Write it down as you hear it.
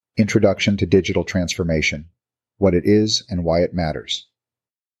Introduction to Digital Transformation: What it is and why it matters.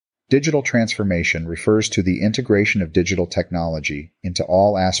 Digital transformation refers to the integration of digital technology into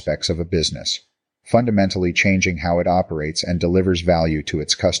all aspects of a business, fundamentally changing how it operates and delivers value to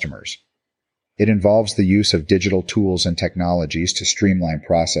its customers. It involves the use of digital tools and technologies to streamline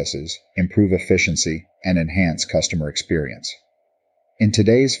processes, improve efficiency, and enhance customer experience. In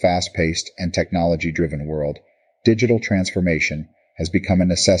today's fast-paced and technology-driven world, digital transformation has become a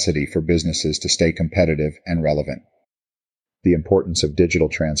necessity for businesses to stay competitive and relevant. The importance of digital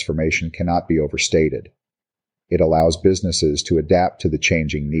transformation cannot be overstated. It allows businesses to adapt to the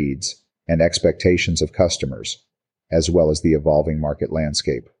changing needs and expectations of customers, as well as the evolving market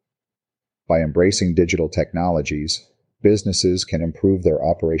landscape. By embracing digital technologies, businesses can improve their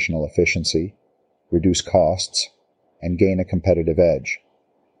operational efficiency, reduce costs, and gain a competitive edge.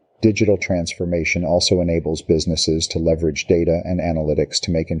 Digital transformation also enables businesses to leverage data and analytics to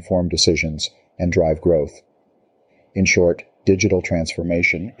make informed decisions and drive growth. In short, digital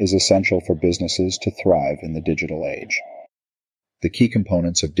transformation is essential for businesses to thrive in the digital age. The key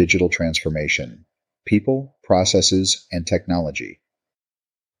components of digital transformation: people, processes, and technology.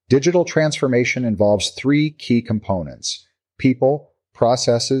 Digital transformation involves three key components: people,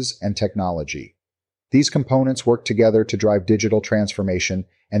 processes, and technology. These components work together to drive digital transformation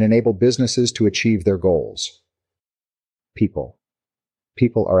and enable businesses to achieve their goals. People.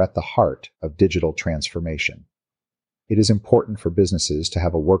 People are at the heart of digital transformation. It is important for businesses to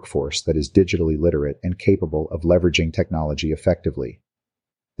have a workforce that is digitally literate and capable of leveraging technology effectively.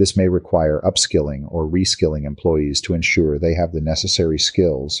 This may require upskilling or reskilling employees to ensure they have the necessary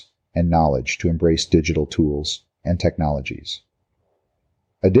skills and knowledge to embrace digital tools and technologies.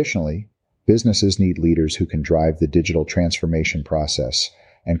 Additionally, businesses need leaders who can drive the digital transformation process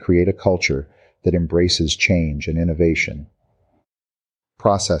and create a culture that embraces change and innovation.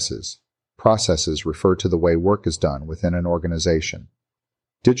 Processes. Processes refer to the way work is done within an organization.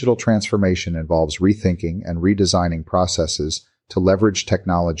 Digital transformation involves rethinking and redesigning processes to leverage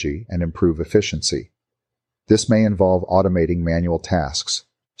technology and improve efficiency. This may involve automating manual tasks,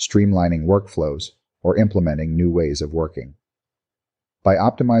 streamlining workflows, or implementing new ways of working. By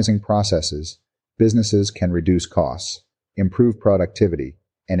optimizing processes, businesses can reduce costs, improve productivity,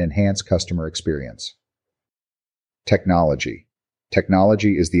 and enhance customer experience. Technology.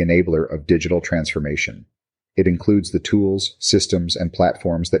 Technology is the enabler of digital transformation. It includes the tools, systems, and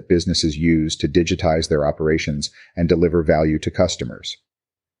platforms that businesses use to digitize their operations and deliver value to customers.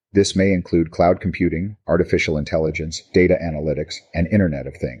 This may include cloud computing, artificial intelligence, data analytics, and Internet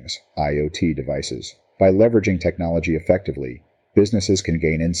of Things, IoT devices. By leveraging technology effectively, businesses can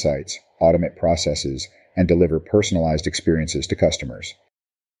gain insights, automate processes, and deliver personalized experiences to customers.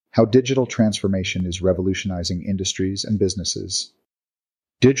 How digital transformation is revolutionizing industries and businesses.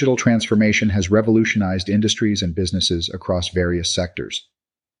 Digital transformation has revolutionized industries and businesses across various sectors.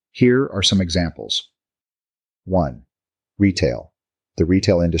 Here are some examples. 1. Retail. The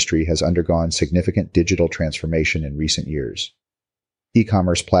retail industry has undergone significant digital transformation in recent years.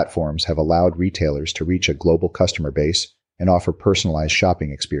 E-commerce platforms have allowed retailers to reach a global customer base and offer personalized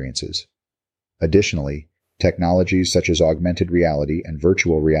shopping experiences. Additionally, technologies such as augmented reality and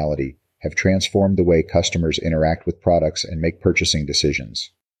virtual reality have transformed the way customers interact with products and make purchasing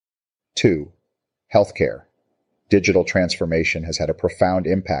decisions. 2. Healthcare. Digital transformation has had a profound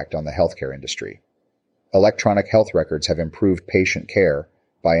impact on the healthcare industry. Electronic health records have improved patient care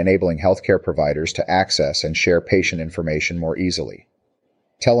by enabling healthcare providers to access and share patient information more easily.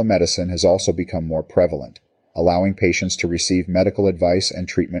 Telemedicine has also become more prevalent, allowing patients to receive medical advice and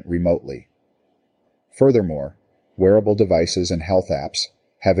treatment remotely. Furthermore, wearable devices and health apps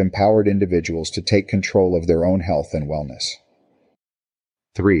have empowered individuals to take control of their own health and wellness.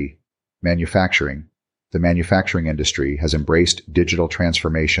 3. Manufacturing. The manufacturing industry has embraced digital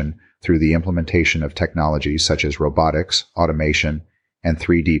transformation through the implementation of technologies such as robotics, automation, and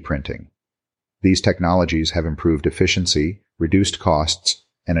 3D printing. These technologies have improved efficiency, reduced costs,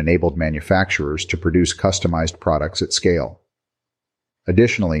 and enabled manufacturers to produce customized products at scale.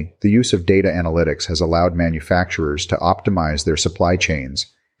 Additionally, the use of data analytics has allowed manufacturers to optimize their supply chains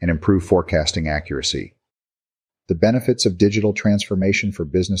and improve forecasting accuracy. The benefits of digital transformation for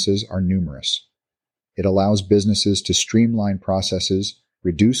businesses are numerous. It allows businesses to streamline processes,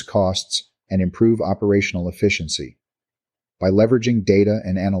 reduce costs, and improve operational efficiency. By leveraging data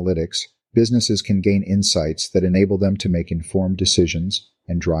and analytics, businesses can gain insights that enable them to make informed decisions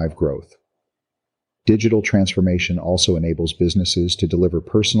and drive growth. Digital transformation also enables businesses to deliver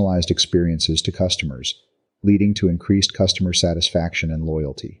personalized experiences to customers, leading to increased customer satisfaction and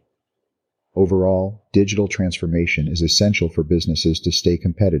loyalty. Overall, digital transformation is essential for businesses to stay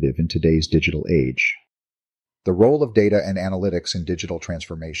competitive in today's digital age. The role of data and analytics in digital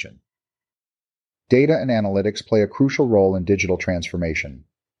transformation. Data and analytics play a crucial role in digital transformation.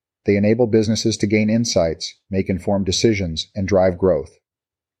 They enable businesses to gain insights, make informed decisions, and drive growth.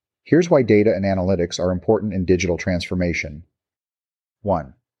 Here's why data and analytics are important in digital transformation.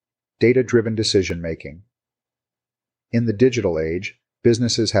 1. Data-driven decision-making. In the digital age,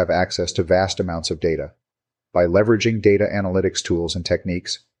 businesses have access to vast amounts of data. By leveraging data analytics tools and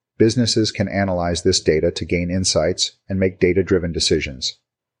techniques, businesses can analyze this data to gain insights and make data-driven decisions.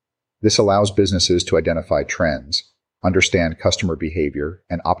 This allows businesses to identify trends, understand customer behavior,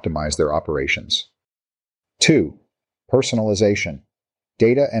 and optimize their operations. 2. Personalization.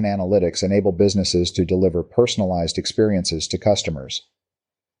 Data and analytics enable businesses to deliver personalized experiences to customers.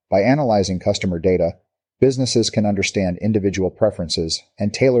 By analyzing customer data, businesses can understand individual preferences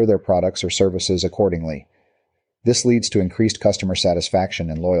and tailor their products or services accordingly. This leads to increased customer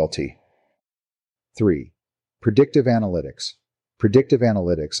satisfaction and loyalty. 3. Predictive analytics. Predictive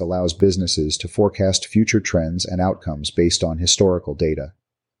analytics allows businesses to forecast future trends and outcomes based on historical data.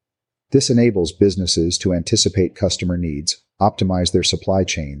 This enables businesses to anticipate customer needs, optimize their supply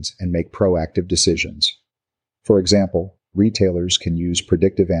chains, and make proactive decisions. For example, retailers can use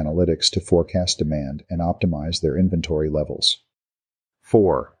predictive analytics to forecast demand and optimize their inventory levels.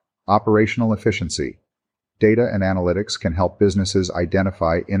 4. Operational efficiency. Data and analytics can help businesses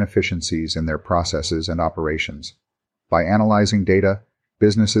identify inefficiencies in their processes and operations. By analyzing data,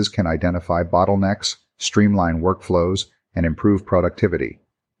 businesses can identify bottlenecks, streamline workflows, and improve productivity.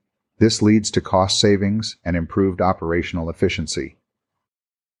 This leads to cost savings and improved operational efficiency.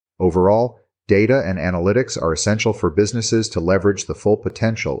 Overall, data and analytics are essential for businesses to leverage the full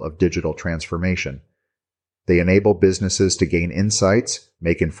potential of digital transformation. They enable businesses to gain insights,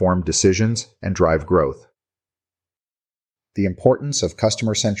 make informed decisions, and drive growth. The importance of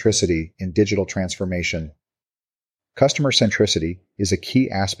customer centricity in digital transformation. Customer centricity is a key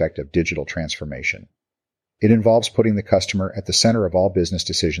aspect of digital transformation. It involves putting the customer at the center of all business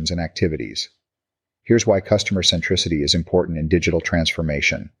decisions and activities. Here's why customer centricity is important in digital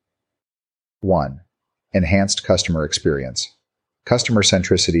transformation. 1. Enhanced customer experience. Customer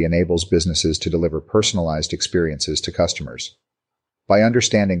centricity enables businesses to deliver personalized experiences to customers. By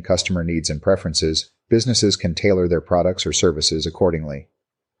understanding customer needs and preferences, businesses can tailor their products or services accordingly.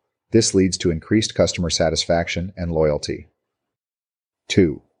 This leads to increased customer satisfaction and loyalty.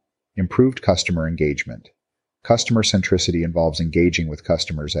 2. Improved customer engagement. Customer centricity involves engaging with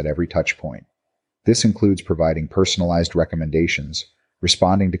customers at every touchpoint. This includes providing personalized recommendations,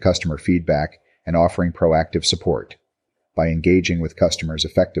 responding to customer feedback, and offering proactive support. By engaging with customers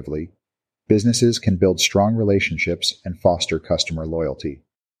effectively, businesses can build strong relationships and foster customer loyalty.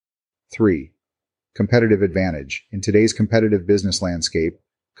 3. Competitive advantage. In today's competitive business landscape,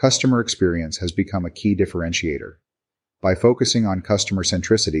 customer experience has become a key differentiator. By focusing on customer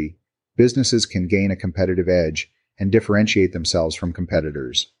centricity, businesses can gain a competitive edge and differentiate themselves from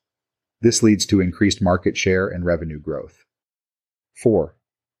competitors. This leads to increased market share and revenue growth. 4.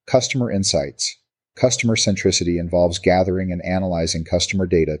 Customer insights. Customer centricity involves gathering and analyzing customer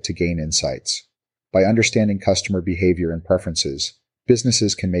data to gain insights. By understanding customer behavior and preferences,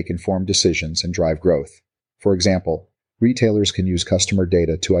 businesses can make informed decisions and drive growth. For example, retailers can use customer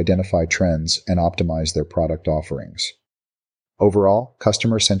data to identify trends and optimize their product offerings. Overall,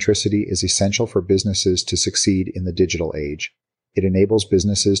 customer centricity is essential for businesses to succeed in the digital age. It enables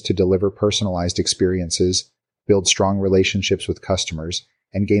businesses to deliver personalized experiences, build strong relationships with customers,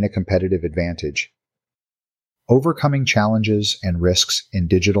 and gain a competitive advantage. Overcoming challenges and risks in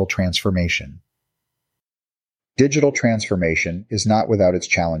digital transformation. Digital transformation is not without its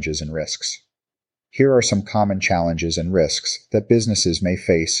challenges and risks. Here are some common challenges and risks that businesses may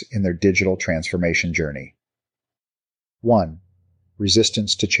face in their digital transformation journey. 1.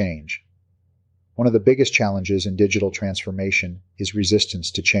 Resistance to change. One of the biggest challenges in digital transformation is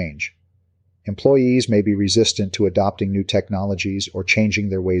resistance to change. Employees may be resistant to adopting new technologies or changing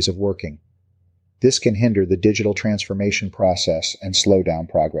their ways of working. This can hinder the digital transformation process and slow down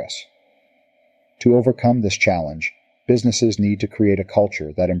progress. To overcome this challenge, businesses need to create a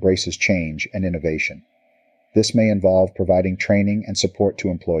culture that embraces change and innovation. This may involve providing training and support to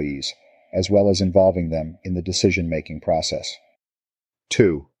employees, as well as involving them in the decision-making process.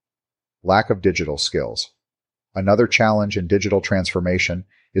 2. Lack of digital skills. Another challenge in digital transformation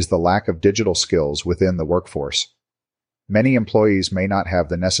is the lack of digital skills within the workforce. Many employees may not have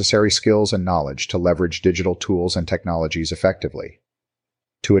the necessary skills and knowledge to leverage digital tools and technologies effectively.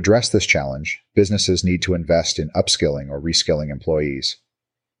 To address this challenge, businesses need to invest in upskilling or reskilling employees.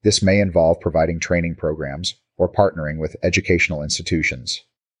 This may involve providing training programs or partnering with educational institutions.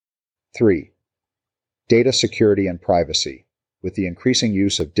 3. Data security and privacy. With the increasing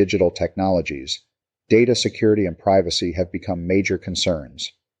use of digital technologies, data security and privacy have become major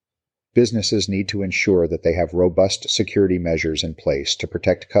concerns. Businesses need to ensure that they have robust security measures in place to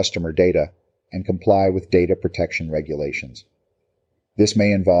protect customer data and comply with data protection regulations. This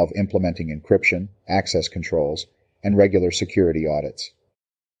may involve implementing encryption, access controls, and regular security audits.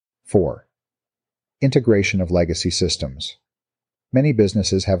 4. Integration of legacy systems. Many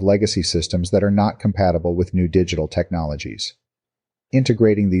businesses have legacy systems that are not compatible with new digital technologies.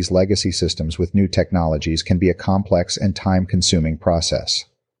 Integrating these legacy systems with new technologies can be a complex and time-consuming process.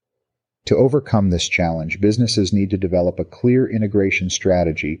 To overcome this challenge, businesses need to develop a clear integration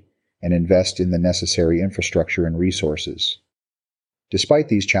strategy and invest in the necessary infrastructure and resources. Despite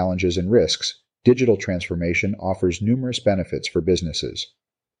these challenges and risks, digital transformation offers numerous benefits for businesses.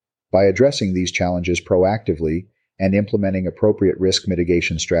 By addressing these challenges proactively and implementing appropriate risk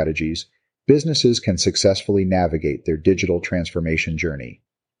mitigation strategies, businesses can successfully navigate their digital transformation journey.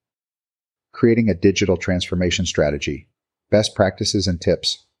 Creating a digital transformation strategy. Best practices and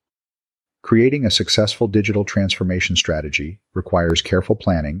tips. Creating a successful digital transformation strategy requires careful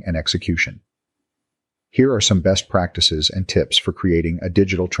planning and execution. Here are some best practices and tips for creating a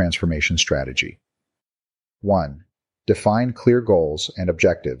digital transformation strategy. 1. Define clear goals and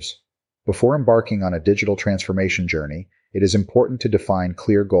objectives. Before embarking on a digital transformation journey, it is important to define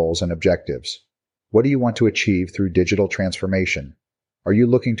clear goals and objectives. What do you want to achieve through digital transformation? Are you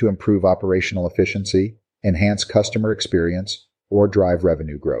looking to improve operational efficiency, enhance customer experience, or drive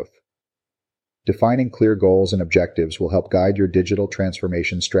revenue growth? Defining clear goals and objectives will help guide your digital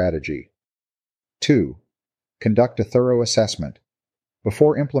transformation strategy. 2. Conduct a thorough assessment.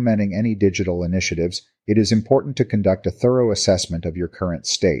 Before implementing any digital initiatives, it is important to conduct a thorough assessment of your current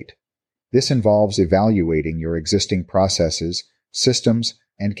state. This involves evaluating your existing processes, systems,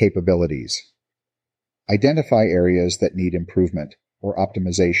 and capabilities. Identify areas that need improvement or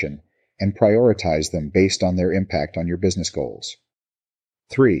optimization and prioritize them based on their impact on your business goals.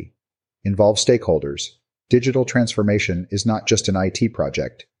 3. Involve stakeholders. Digital transformation is not just an IT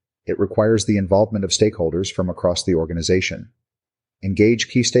project. It requires the involvement of stakeholders from across the organization. Engage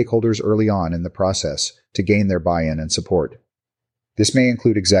key stakeholders early on in the process to gain their buy-in and support. This may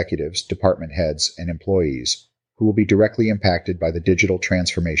include executives, department heads, and employees who will be directly impacted by the digital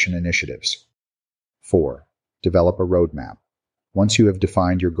transformation initiatives. 4. Develop a roadmap. Once you have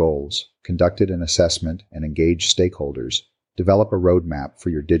defined your goals, conducted an assessment, and engaged stakeholders, develop a roadmap for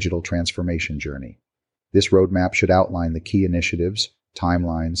your digital transformation journey. This roadmap should outline the key initiatives,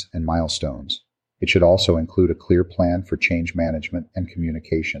 timelines, and milestones. It should also include a clear plan for change management and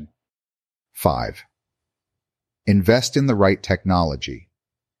communication. 5. Invest in the right technology.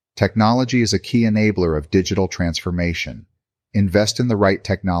 Technology is a key enabler of digital transformation. Invest in the right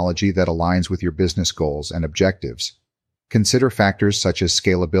technology that aligns with your business goals and objectives. Consider factors such as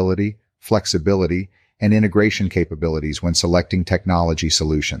scalability, flexibility, and integration capabilities when selecting technology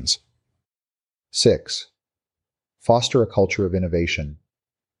solutions. 6. Foster a culture of innovation.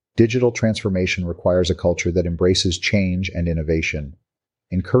 Digital transformation requires a culture that embraces change and innovation.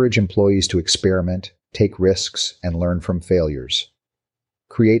 Encourage employees to experiment, take risks, and learn from failures.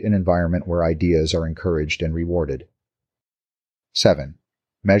 Create an environment where ideas are encouraged and rewarded. 7.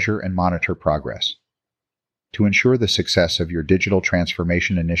 Measure and monitor progress. To ensure the success of your digital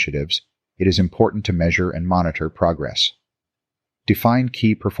transformation initiatives, it is important to measure and monitor progress. Define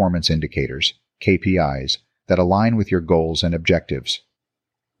key performance indicators, KPIs, that align with your goals and objectives.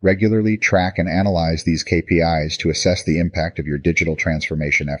 Regularly track and analyze these KPIs to assess the impact of your digital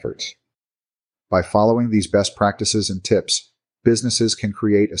transformation efforts. By following these best practices and tips, businesses can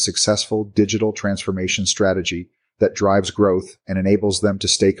create a successful digital transformation strategy that drives growth and enables them to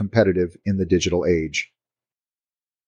stay competitive in the digital age.